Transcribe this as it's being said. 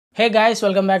Hey guys,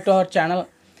 welcome back to our channel.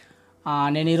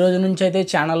 నేను ఈ రోజు నుంచి అయితే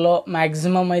ఛానల్లో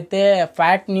మ్యాక్సిమం అయితే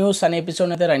ఫ్యాక్ట్ న్యూస్ అనే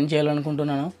ఎపిసోడ్ అయితే రన్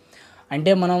చేయాలనుకుంటున్నాను.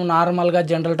 అంటే మనం నార్మల్గా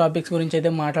జనరల్ టాపిక్స్ గురించి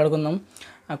అయితే మాట్లాడుకుందాం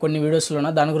కొన్ని వీడియోస్లోన.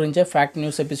 దాని గురించే ఫ్యాక్ట్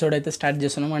న్యూస్ ఎపిసోడ్ అయితే స్టార్ట్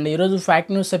చేస్తున్నాం. అండ్ ఈరోజు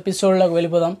ఫ్యాక్ట్ న్యూస్ ఎపిసోడ్లోకి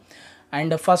వెళ్ళిపోదాం.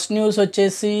 అండ్ ఫస్ట్ న్యూస్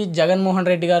వచ్చేసి జగన్మోహన్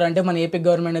రెడ్డి గారు అంటే మన ఏపీ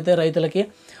గవర్నమెంట్ అయితే రైతులకి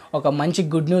ఒక మంచి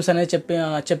గుడ్ న్యూస్ అనేది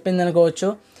చెప్పింది అనుకోవచ్చు.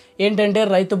 ఏంటంటే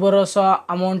రైతు భరోసా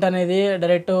అమౌంట్ అనేది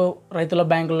డైరెక్ట్ రైతుల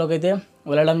బ్యాంకుల్లోకి అయితే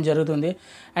వెళ్ళడం జరుగుతుంది.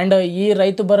 అండ్ ఈ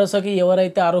రైతు భరోసాకి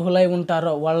ఎవరైతే అర్హులై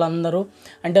ఉంటారో వాళ్ళందరూ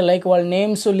అంటే లైక్ వాళ్ళ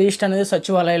నేమ్స్ లిస్ట్ అనేది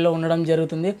సచివాలయంలో ఉండడం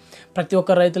జరుగుతుంది. ప్రతి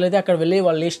ఒక్క రైతులు అయితే అక్కడ వెళ్ళి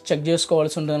వాళ్ళ లిస్ట్ చెక్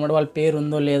చేసుకోవాల్సి ఉంటుంది అన్నమాట, వాళ్ళ పేరు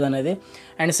ఉందో లేదనేది.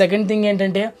 అండ్ సెకండ్ థింగ్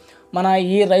ఏంటంటే మన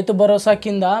ఈ రైతు భరోసా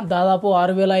కింద దాదాపు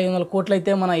 6,500 కోట్లు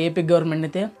అయితే మన ఏపీ గవర్నమెంట్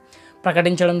అయితే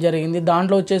ప్రకటించడం జరిగింది.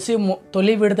 దాంట్లో వచ్చేసి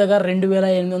తొలి విడతగా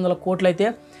 2,800 కోట్లు అయితే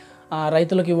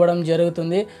రైతులకు ఇవ్వడం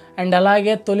జరుగుతుంది. అండ్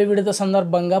అలాగే తొలి విడత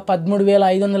సందర్భంగా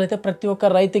 13,500 అయితే ప్రతి ఒక్క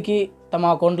రైతుకి తమ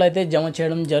అకౌంట్లో అయితే జమ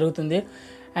చేయడం జరుగుతుంది.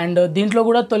 అండ్ దీంట్లో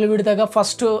కూడా తొలి విడతగా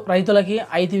ఫస్ట్ రైతులకి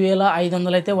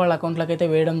 5,500 అయితే వాళ్ళ అకౌంట్లోకి అయితే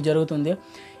వేయడం జరుగుతుంది.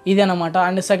 ఇదేనమాట.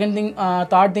 And second thing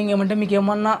third thing ఏమంటే మీకు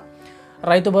ఏమన్నా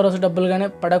రైతు భరోసా డబ్బులు కానీ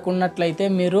పడకున్నట్లయితే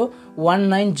మీరు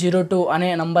 1902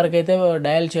 అనే నెంబర్కి అయితే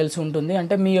డయల్ చేయాల్సి ఉంటుంది.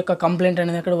 అంటే మీ యొక్క కంప్లైంట్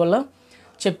అనేది అక్కడ వల్ల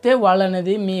చెప్తే వాళ్ళు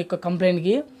అనేది మీ యొక్క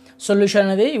కంప్లైంట్కి సొల్యూషన్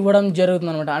అనేది ఇవ్వడం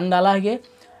జరుగుతుంది అనమాట. అండ్ అలాగే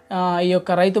ఈ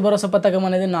యొక్క రైతు భరోసా పథకం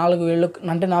అనేది 4 ఏళ్ళు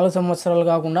అంటే 4 సంవత్సరాలు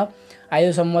కాకుండా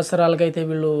 5 సంవత్సరాలకి అయితే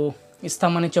వీళ్ళు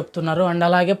ఇస్తామని చెప్తున్నారు. అండ్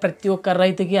అలాగే ప్రతి ఒక్క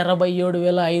రైతుకి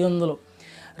 67,500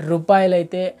 రూపాయలు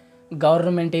అయితే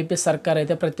గవర్నమెంట్ ఏపీ సర్కార్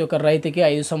అయితే ప్రతి ఒక్క రైతుకి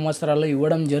 5 సంవత్సరాలు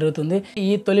ఇవ్వడం జరుగుతుంది.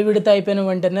 ఈ తొలి విడత అయిపోయిన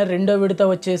వెంటనే రెండో విడత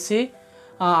వచ్చేసి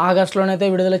ఆగస్టులోనైతే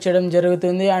విడుదల చేయడం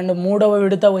జరుగుతుంది. అండ్ మూడవ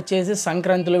విడత వచ్చేసి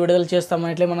సంక్రాంతిలో విడుదల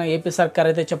చేస్తామన్నట్లే మన ఏపీ సర్కార్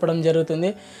అయితే చెప్పడం జరుగుతుంది.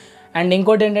 అండ్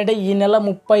ఇంకోటి ఏంటంటే ఈ నెల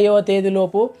 30వ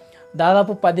తేదీలోపు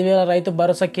దాదాపు 10,000 రైతు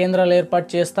భరోసా కేంద్రాలు ఏర్పాటు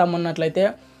చేస్తామన్నట్లయితే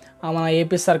మన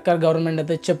ఏపీ సర్కార్ గవర్నమెంట్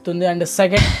అయితే చెప్తుంది. అండ్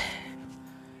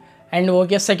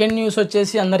సెకండ్ న్యూస్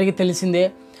వచ్చేసి అందరికీ తెలిసిందే,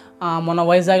 మొన్న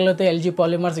వైజాగ్లో అయితే LG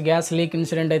polymers gas leak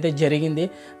incident అయితే జరిగింది.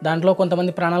 దాంట్లో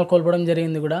కొంతమంది ప్రాణాలు కోల్పోవడం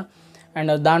జరిగింది కూడా.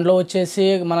 అండ్ దాంట్లో వచ్చేసి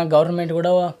మన గవర్నమెంట్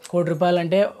కూడా 1 కోటి రూపాయలు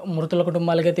అంటే మృతుల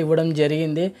కుటుంబాలకైతే ఇవ్వడం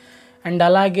జరిగింది. అండ్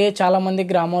అలాగే చాలామంది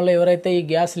గ్రామాల్లో ఎవరైతే ఈ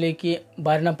గ్యాస్ లీక్కి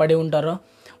బారిన పడి ఉంటారో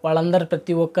వాళ్ళందరూ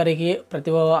ప్రతి ఒక్కరికి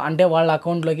అంటే వాళ్ళ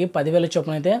అకౌంట్లోకి 10,000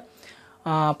 చొప్పున అయితే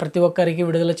ప్రతి ఒక్కరికి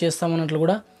విడుదల చేస్తామన్నట్లు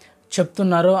కూడా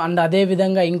చెప్తున్నారు. అండ్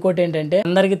అదేవిధంగా ఇంకోటి ఏంటంటే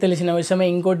అందరికీ తెలిసిన విషయమే,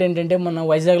 ఇంకోటి ఏంటంటే మన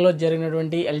వైజాగ్లో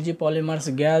జరిగినటువంటి ఎల్జీ పాలిమర్స్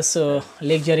గ్యాస్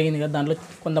లీక్ జరిగింది కదా, దాంట్లో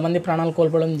కొంతమంది ప్రాణాలు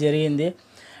కోల్పోవడం జరిగింది.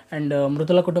 అండ్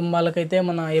మృతుల కుటుంబాలకైతే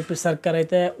మన ఏపీ సర్కార్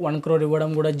అయితే 1 crore ఇవ్వడం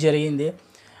కూడా జరిగింది.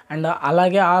 అండ్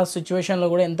అలాగే ఆ సిచ్యువేషన్లో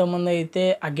కూడా ఎంతోమంది అయితే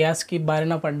ఆ గ్యాస్కి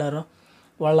బారిన పడ్డారో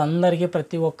వాళ్ళందరికీ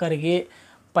ప్రతి ఒక్కరికి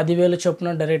 10,000 చొప్పున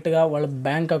డైరెక్ట్గా వాళ్ళ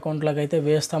బ్యాంక్ అకౌంట్లోకి అయితే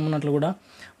వేస్తామన్నట్లు కూడా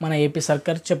మన ఏపీ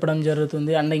సర్కార్ చెప్పడం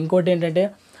జరుగుతుంది. అండ్ ఇంకోటి ఏంటంటే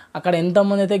అక్కడ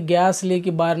ఎంతమంది అయితే గ్యాస్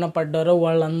లీక్కి బారిన పడ్డారో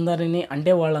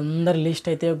వాళ్ళందరి లిస్ట్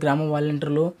అయితే గ్రామ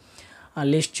వాలంటీర్లు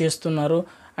లిస్ట్ చేస్తున్నారు.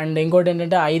 అండ్ ఇంకోటి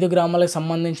ఏంటంటే 5 గ్రామాలకు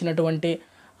సంబంధించినటువంటి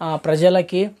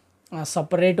ప్రజలకి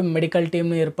సపరేట్ మెడికల్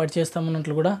టీమ్ని ఏర్పాటు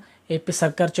చేస్తామన్నట్లు కూడా ఏపీ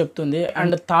సర్కార్ చెప్తుంది.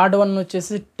 అండ్ థర్డ్ వన్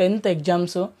వచ్చేసి 10th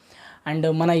ఎగ్జామ్స్. అండ్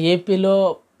మన ఏపీలో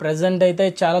ప్రజెంట్ అయితే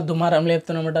చాలా దుమారం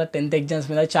లేపుతున్నమాట 10th ఎగ్జామ్స్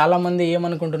మీద. చాలామంది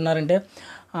ఏమనుకుంటున్నారంటే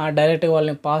డైరెక్ట్గా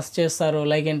వాళ్ళని పాస్ చేస్తారు.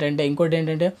 లైక్ ఏంటంటే ఇంకోటి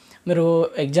ఏంటంటే మీరు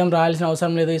ఎగ్జామ్ రాయాల్సిన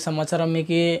అవసరం లేదు, ఈ సంవత్సరం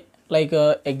మీకు లైక్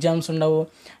ఎగ్జామ్స్ ఉండవు,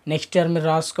 నెక్స్ట్ ఇయర్ మీరు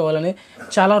రాసుకోవాలని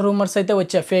చాలా రూమర్స్ అయితే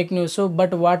వచ్చాయి, ఫేక్ న్యూస్.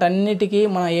 బట్ వాటన్నిటికీ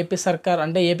మన ఏపీ సర్కార్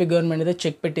అంటే ఏపీ గవర్నమెంట్ అయితే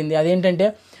చెక్ పెట్టింది. అదేంటంటే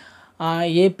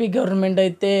ఏపీ గవర్నమెంట్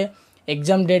అయితే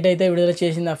ఎగ్జామ్ డేట్ అయితే విడుదల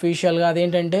చేసింది అఫీషియల్గా.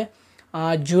 అదేంటంటే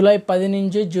జూలై 10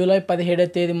 నుంచి జూలై 17వ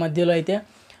తేదీ మధ్యలో అయితే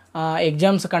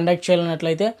ఎగ్జామ్స్ కండక్ట్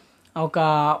చేయాలన్నట్లయితే ఒక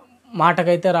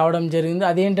మాటకైతే రావడం జరిగింది.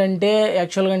 అదేంటంటే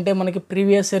యాక్చువల్గా అంటే మనకి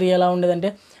ప్రీవియస్ ఇయర్ ఎలా ఉండేదంటే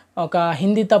ఒక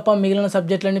హిందీ తప్ప మిగిలిన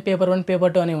సబ్జెక్టులన్నీ పేపర్ 1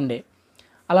 పేపర్ 2 అని ఉండే,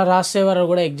 అలా రాసేవారు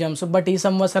కూడా ఎగ్జామ్స్. బట్ ఈ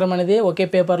సంవత్సరం అనేది ఒకే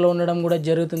పేపర్లో ఉండడం కూడా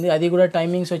జరుగుతుంది. అది కూడా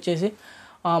టైమింగ్స్ వచ్చేసి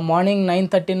మార్నింగ్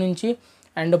 9:30 నుంచి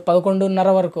అండ్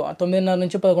 11:30 వరకు, 9:30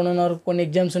 నుంచి 11:30 వరకు కొన్ని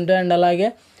ఎగ్జామ్స్ ఉంటాయి. అండ్ అలాగే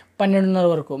 12:30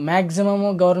 వరకు మ్యాక్సిమము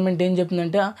గవర్నమెంట్ ఏం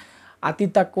చెప్తుందంటే అతి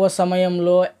తక్కువ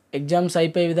సమయంలో ఎగ్జామ్స్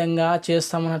అయిపోయే విధంగా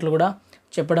చేస్తామన్నట్లు కూడా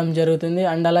చెప్పడం జరుగుతుంది.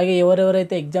 అండ్ అలాగే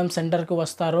ఎవరెవరైతే ఎగ్జామ్ సెంటర్కి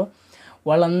వస్తారో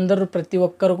వాళ్ళందరూ ప్రతి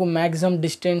ఒక్కరికి మ్యాక్సిమం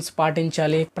డిస్టెన్స్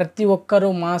పాటించాలి, ప్రతి ఒక్కరూ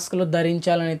మాస్కులు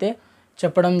ధరించాలని అయితే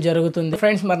చెప్పడం జరుగుతుంది.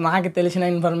 ఫ్రెండ్స్, మరి నాకు తెలిసిన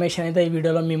ఇన్ఫర్మేషన్ అయితే ఈ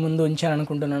వీడియోలో మీ ముందు ఉంచాను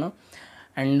అనుకుంటున్నాను.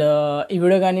 అండ్ ఈ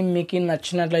వీడియో కానీ మీకు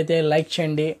నచ్చినట్లయితే లైక్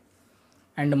చేయండి.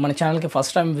 అండ్ మన ఛానల్కి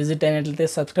ఫస్ట్ టైం విజిట్ అయినట్లయితే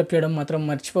సబ్స్క్రైబ్ చేయడం మాత్రం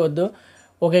మర్చిపోవద్దు.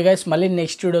 ఓకే గైస్, మళ్ళీ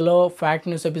నెక్స్ట్ వీడియోలో ఫ్యాక్ట్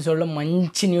న్యూస్ ఎపిసోడ్లో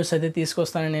మంచి న్యూస్ అయితే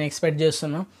తీసుకొస్తానని నేను ఎక్స్పెక్ట్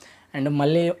చేస్తున్నాను. అండ్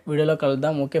మళ్ళీ వీడియోలో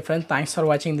కలుద్దాం. Okay friends, thanks for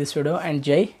watching this video and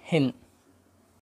జై హింద్.